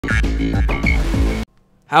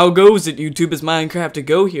How goes it, YouTube? It's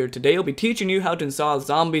MinecraftToGo here. Today I'll be teaching you how to install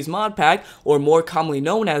Zombe's mod pack, or more commonly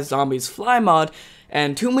known as Zombe's fly mod,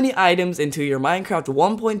 and too many items into your Minecraft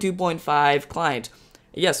 1.2.5 client.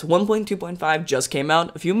 Yes, 1.2.5 just came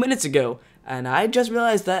out a few minutes ago, and I just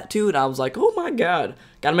realized that too, and I was like, oh my god,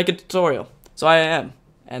 gotta make a tutorial. So I am,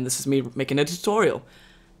 and this is me making a tutorial.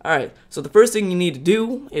 Alright, so the first thing you need to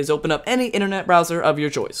do is open up any internet browser of your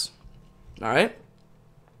choice. Alright?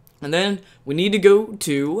 And then we need to go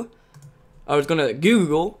to, I was gonna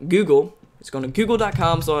Google, it's going to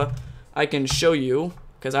google.com so I can show you,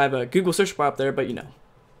 because I have a Google search bar up there, but you know,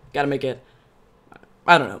 gotta make it,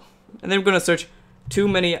 I don't know. And then we're gonna search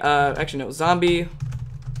Zombe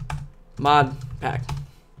mod pack.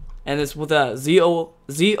 And it's with a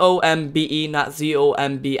Z-O-M-B-E, not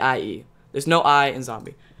Z-O-M-B-I-E. There's no I in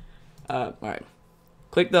zombie. Alright.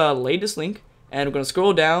 Click the latest link, and we're gonna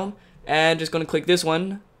scroll down, and just gonna click this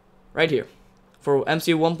one right here for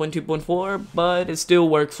MC 1.2.4, but it still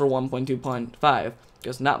works for 1.2.5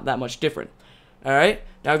 because not that much different. Alright,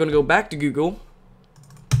 now we're gonna go back to Google.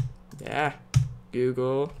 Yeah,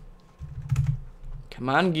 Google. Come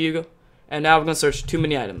on, Google. And now we're gonna search too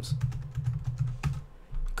many items.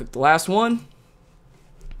 Click the last one.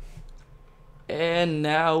 And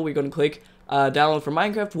now we're gonna click download for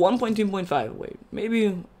Minecraft 1.2.5. Wait,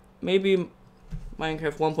 maybe Minecraft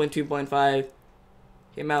 1.2.5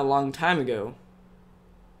 came out a long time ago.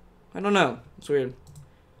 I don't know. It's weird.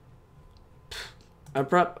 I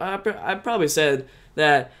probably said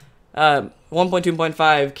that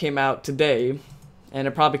 1.2.5 came out today, and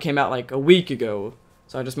it probably came out like a week ago.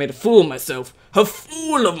 So I just made a fool of myself. A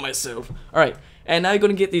fool of myself. Alright, and now you're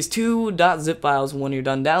going to get these two .zip files when you're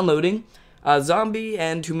done downloading. Zombe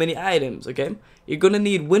and too many items, okay? You're going to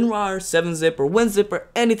need WinRAR, 7-zip, or WinZip, or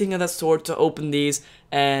anything of that sort to open these,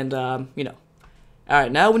 and, you know.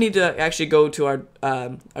 Alright, now we need to actually go to our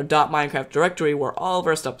 .minecraft directory where all of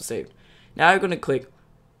our stuff is saved. Now you're going to click,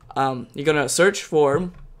 you're going to search for,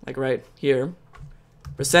 like right here,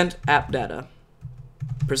 %appdata,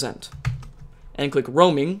 %, and click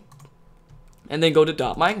roaming, and then go to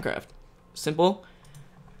 .minecraft. Simple.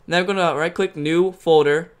 Now we're going to right click new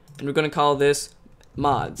folder, and we're going to call this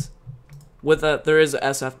mods. With a, there is a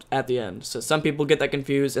SF at the end, so some people get that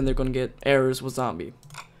confused and they're going to get errors with Zombe.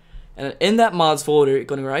 And in that mods folder, you're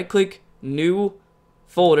going to right click new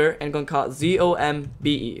folder and going to call it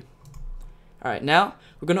ZOMBE. Alright, now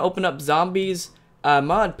we're going to open up Zombe's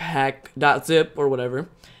modpack.zip or whatever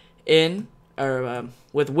in or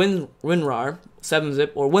with WinRAR,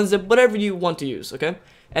 7-zip, or WinZip, whatever you want to use, okay?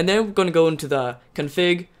 And then we're going to go into the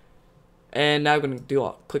config, and now we're going to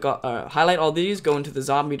do highlight all these, go into the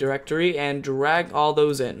Zombe directory, and drag all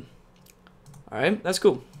those in. Alright, that's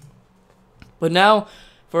cool. But now,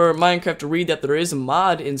 for Minecraft to read that there is a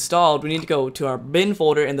mod installed, we need to go to our bin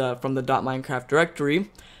folder from the .minecraft directory,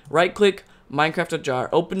 right click Minecraft.jar,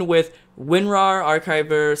 open with WinRAR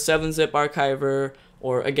archiver, 7-zip archiver,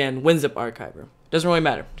 or again WinZip archiver. Doesn't really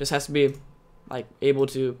matter. Just has to be like able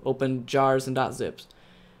to open jars and .zips.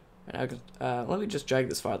 And let me just drag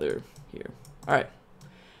this farther here. Alright.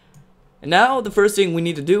 And now the first thing we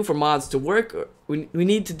need to do for mods to work, we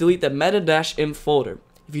need to delete the meta-inf folder.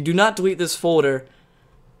 If you do not delete this folder,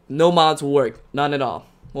 no mods will work. None at all.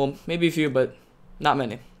 Well, maybe a few, but not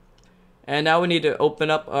many. And now we need to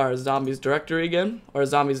open up our Zombe's directory again, or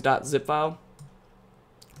Zombe's.zip file.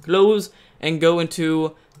 Close and go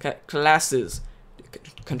into classes.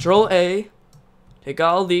 Control A. Take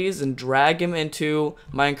all these and drag them into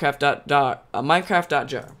Minecraft.jar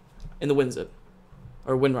in the WinZip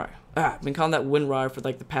or WinRAR. I've been calling that WinRAR for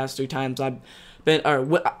like the past 3 times I've been,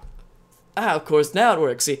 of course now it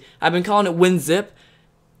works. See, I've been calling it WinZip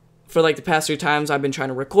for like the past 3 times I've been trying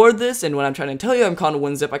to record this, and when I'm trying to tell you I'm calling it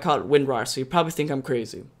WinZip, I call it WinRAR, so you probably think I'm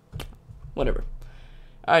crazy. Whatever.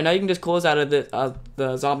 Alright, now you can just close out of the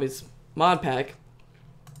Zombe's mod pack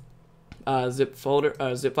zip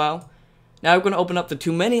file. Now we're going to open up the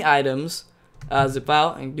too many items zip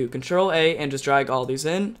file and do Control A and just drag all these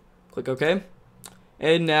in. Click OK.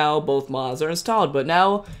 And now both mods are installed. But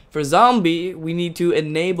now for Zombe, we need to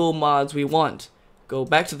enable mods we want. Go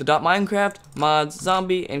back to the .minecraft, mods,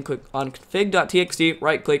 Zombe, and click on config.txt,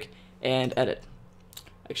 right click, and edit.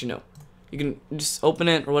 Actually, no. You can just open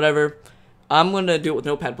it or whatever. I'm going to do it with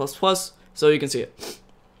Notepad++, so you can see it.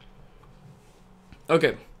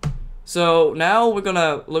 Okay. So now we're going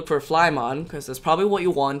to look for fly mod, because that's probably what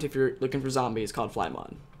you want if you're looking for Zombe. It's called fly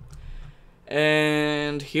mod.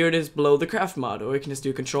 And here it is below the craft mod, or you can just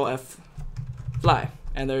do Control F, fly,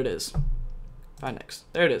 and there it is. Find next.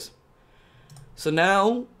 There it is. So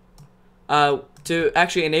now, to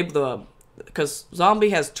actually enable because Zombie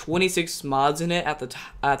has 26 mods in it at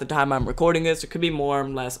the time I'm recording this. It could be more or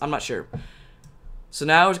less. I'm not sure. So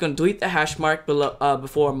now we're going to delete the hash mark below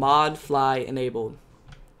before mod fly enabled.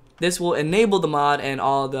 This will enable the mod and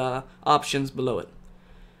all the options below it.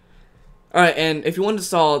 Alright, and if you want to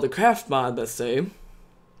install the craft mod, let's say,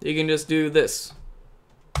 you can just do this.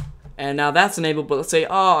 And now that's enabled, but let's say,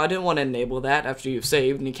 oh, I didn't want to enable that after you've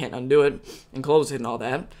saved and you can't undo it and close it and all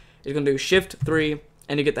that. You're going to do Shift 3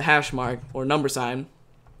 and you get the hash mark or number sign.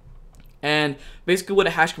 And basically what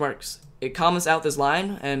a hash mark is, it comments out this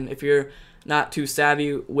line, and if you're not too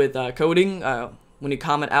savvy with coding, when you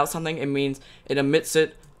comment out something, it means it omits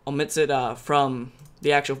it from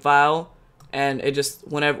the actual file, and it just,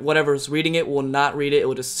 whatever's reading it will not read it. It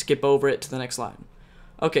will just skip over it to the next line.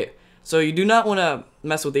 Okay, so you do not want to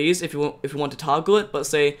mess with these if you want to toggle it. But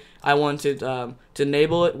say I wanted to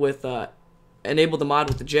enable it with enable the mod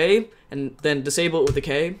with the J and then disable it with the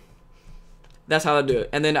K. That's how I do it,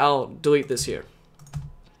 and then I'll delete this here.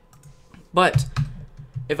 But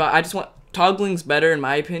if I just want, toggling's better in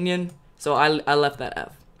my opinion, so I left that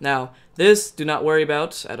F. Now this, do not worry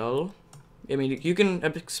about at all. I mean, you can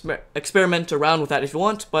experiment around with that if you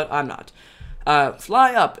want, but I'm not.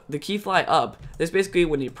 Fly up, the key fly up. This basically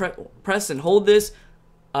when you press and hold this,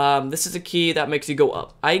 this is a key that makes you go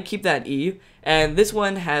up. I keep that E, and this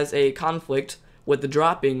one has a conflict with the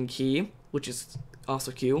dropping key, which is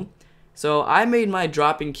also Q. So I made my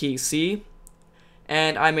dropping key C,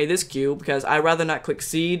 and I made this Q because I'd rather not click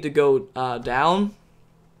C to go down,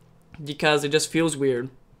 because it just feels weird.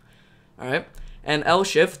 Alright, and L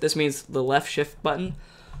shift, this means the left shift button.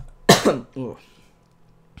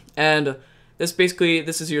 And this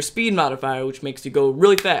is your speed modifier, which makes you go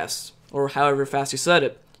really fast, or however fast you set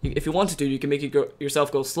it. If you wanted to, you can make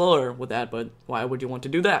yourself go slower with that, but why would you want to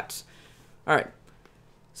do that? Alright,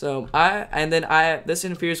 so this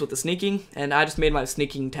interferes with the sneaking, and I just made my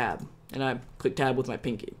sneaking tab, and I click tab with my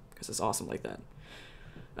pinky, because it's awesome like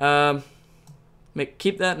that.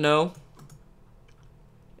 Keep that no.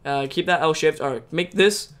 Keep that L shift, or make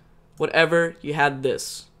this whatever you had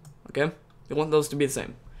this. Okay, you want those to be the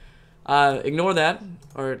same. Ignore that,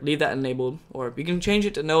 or leave that enabled, or you can change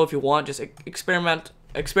it to no if you want. Just experiment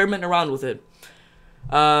around with it.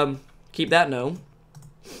 Keep that no.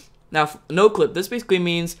 Now no clip, this basically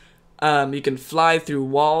means you can fly through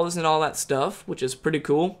walls and all that stuff, which is pretty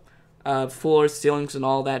cool. Floors, ceilings, and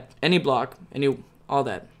all that, any block, all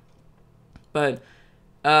that. But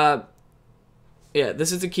yeah,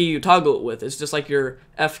 this is the key you toggle it with. It's just like your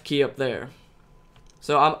F key up there.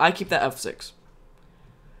 So I keep that F6.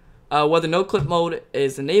 Whether no clip mode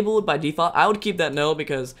is enabled by default, I would keep that no,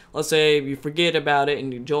 because let's say you forget about it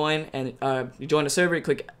and you join a server, you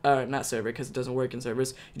click not server because it doesn't work in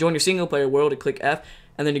servers. You join your single player world, you click F,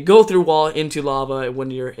 and then you go through wall into lava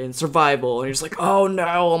when you're in survival, and you're just like, oh no,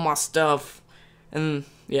 all my stuff, and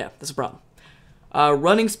yeah, that's a problem.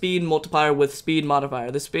 Running speed multiplier with speed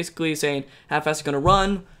modifier. This is basically saying how fast you're gonna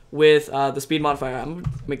run with the speed modifier. I'm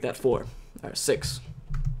gonna make that 4 or 6.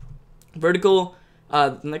 Vertical.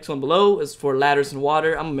 The next one below is for ladders and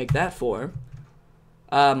water. I'm gonna make that 4.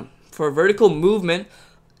 For vertical movement,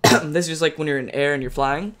 this is just like when you're in air and you're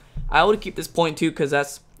flying. I would keep this 0.2 because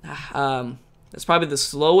that's probably the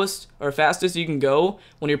slowest or fastest you can go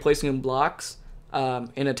when you're placing in blocks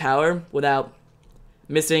in a tower without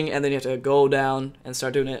missing, and then you have to go down and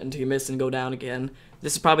start doing it until you miss and go down again.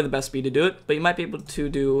 This is probably the best speed to do it, but you might be able to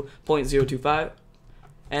do 0.025,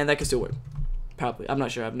 and that can still work. Probably. I'm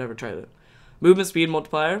not sure. I've never tried it. Movement speed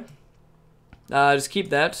multiplier. Just keep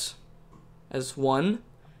that as 1.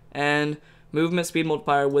 And movement speed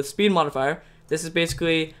multiplier with speed modifier. This is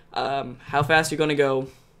basically how fast you're going to go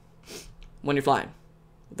when you're flying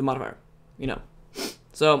with the modifier. You know.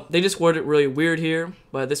 So they just worded it really weird here,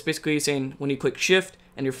 but this basically is saying when you click shift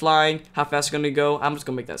and you're flying, how fast you're going to go. I'm just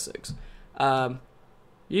going to make that 6.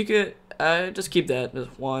 You could just keep that as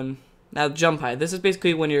 1. Now jump height. This is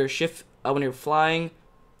basically when you're when you're flying,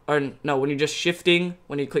 or no, when you're just shifting.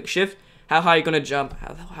 When you click shift, how high you're gonna jump.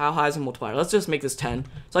 How high is the multiplier? Let's just make this 10,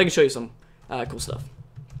 so I can show you some cool stuff.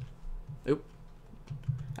 Oop,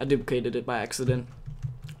 I duplicated it by accident.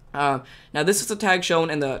 Now this is the tag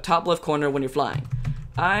shown in the top left corner when you're flying.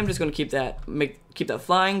 I'm just gonna keep that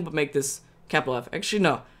flying, but make this capital F. Actually,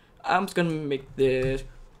 no. I'm just gonna make this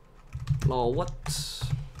lol what?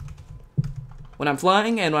 When I'm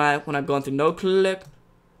flying and when I'm going through no clip,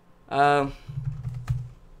 let's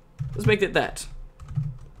make it that,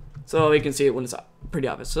 so you can see it when it's pretty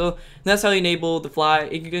obvious. So that's how you enable the fly.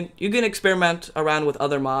 You can experiment around with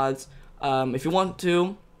other mods if you want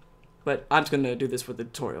to, but I'm just gonna do this for the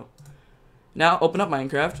tutorial. Now open up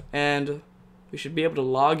Minecraft and we should be able to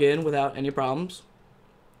log in without any problems.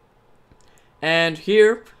 And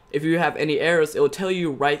here, if you have any errors, it will tell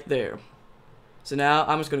you right there. So now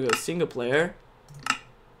I'm just gonna go single player.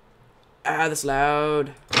 Ah, that's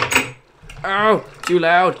loud. Oh, too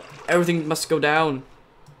loud. Everything must go down.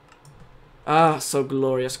 Ah, so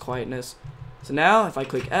glorious quietness. So now, if I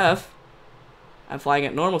click F, I'm flying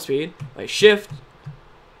at normal speed. If I shift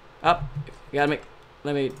up, let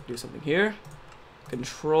me do something here.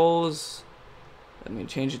 Controls. Let me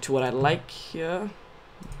change it to what I like here.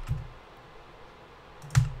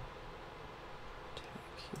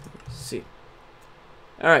 See.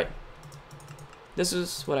 Alright. This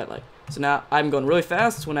is what I like. So now I'm going really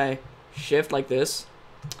fast when I shift like this.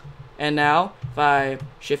 And now, if I'm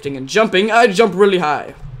shifting and jumping, I jump really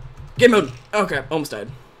high. Game mode. Okay, almost died.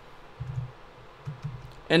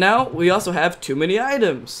 And now we also have too many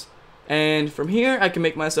items. And from here, I can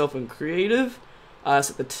make myself in creative.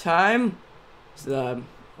 Set the time,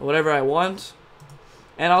 whatever I want.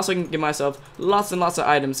 And also can give myself lots and lots of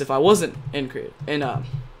items if I wasn't in creative.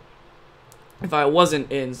 If I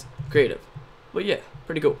wasn't in creative. But yeah,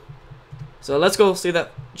 pretty cool. So let's go see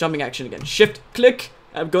that jumping action again. Shift, click.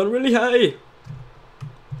 I've gone really high.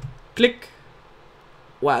 Click.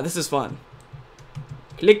 Wow, this is fun.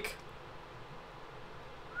 Click.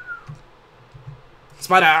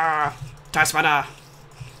 Spider! Tie spider!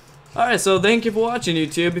 Alright, so thank you for watching,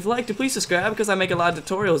 YouTube. If you like to, please subscribe because I make a lot of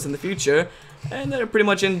tutorials in the future. And they're pretty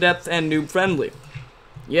much in-depth and noob-friendly.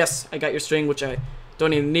 Yes, I got your string, which I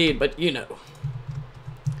don't even need, but you know.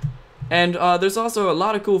 And there's also a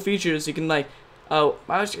lot of cool features you can like.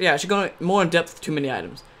 I should go more in depth with too many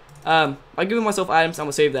items. By giving myself items, I'm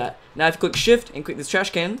gonna save that. Now if you click shift and click this trash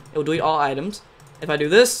can, it will delete all items. If I do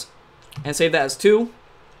this and save that as 2,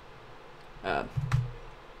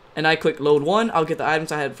 and I click load 1, I'll get the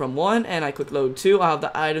items I had from 1, and I click load 2, I'll have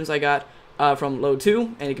the items I got from load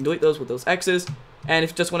 2, and you can delete those with those X's. And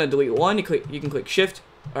if you just want to delete one, you can click shift,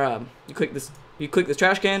 or you click this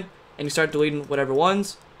trash can, and you start deleting whatever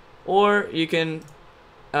ones. Or you can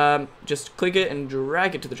just click it and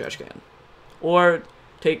drag it to the trash can. Or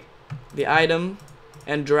take the item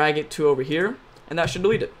and drag it to over here, and that should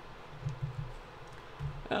delete it.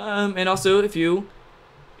 And also, if you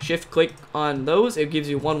shift click on those, it gives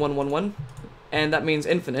you 1, 1, 1, 1, and that means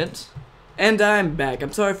infinite. And I'm back.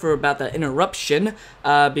 I'm sorry for about that interruption,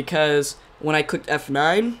 because when I clicked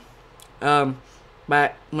F9,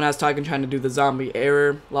 but when I was trying to do the zombie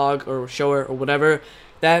error log or shower or whatever,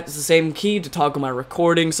 that's the same key to toggle my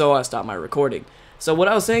recording, so I stopped my recording. So what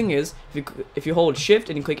I was saying is, if you hold shift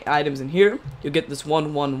and you click items in here, you'll get this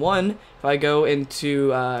 1, 1, 1. If I go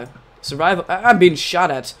into survival, I'm being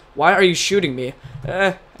shot at. Why are you shooting me?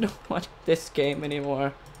 I don't want this game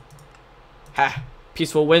anymore. Ha!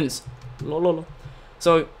 Peaceful wins. Lololo.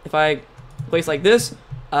 So if I place like this,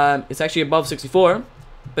 it's actually above 64.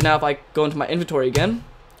 But now if I go into my inventory again,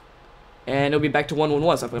 and it'll be back to 1, 1,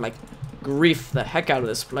 1. So I'm gonna like grief the heck out of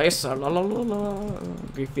this place.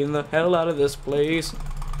 Griefing the hell out of this place.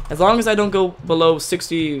 As long as I don't go below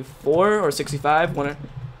 64 or 65,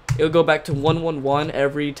 it'll go back to 1, 1, 1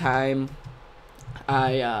 every time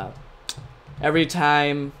I go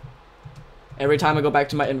back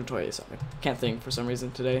to my inventory. So I can't think for some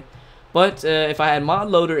reason today. But if I had mod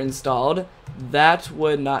loader installed, that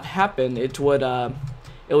would not happen. It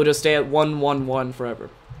would just stay at 1, 1, 1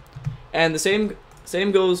 forever. And the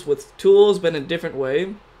same goes with tools, but in a different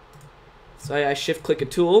way. So I shift click a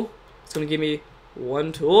tool. It's gonna give me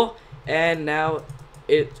one tool, and now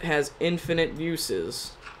it has infinite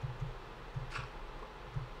uses.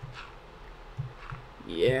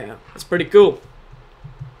 Yeah, that's pretty cool.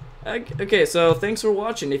 Okay, so thanks for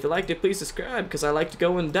watching. If you liked it, please subscribe, because I like to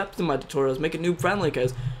go in depth in my tutorials, make it noob friendly,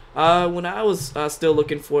 because when I was still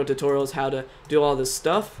looking for tutorials how to do all this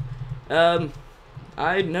stuff,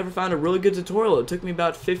 I never found a really good tutorial. It took me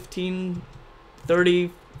about 15,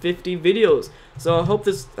 30, 50 videos. So I hope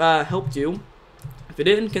this helped you. If it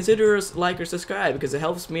didn't, consider a like or subscribe, because it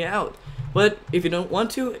helps me out. But if you don't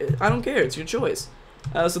want to, I don't care. It's your choice.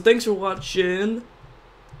 So thanks for watching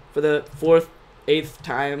for the 4th, 8th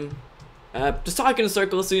time. Just talk in a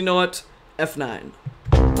circle, so you know what? F9.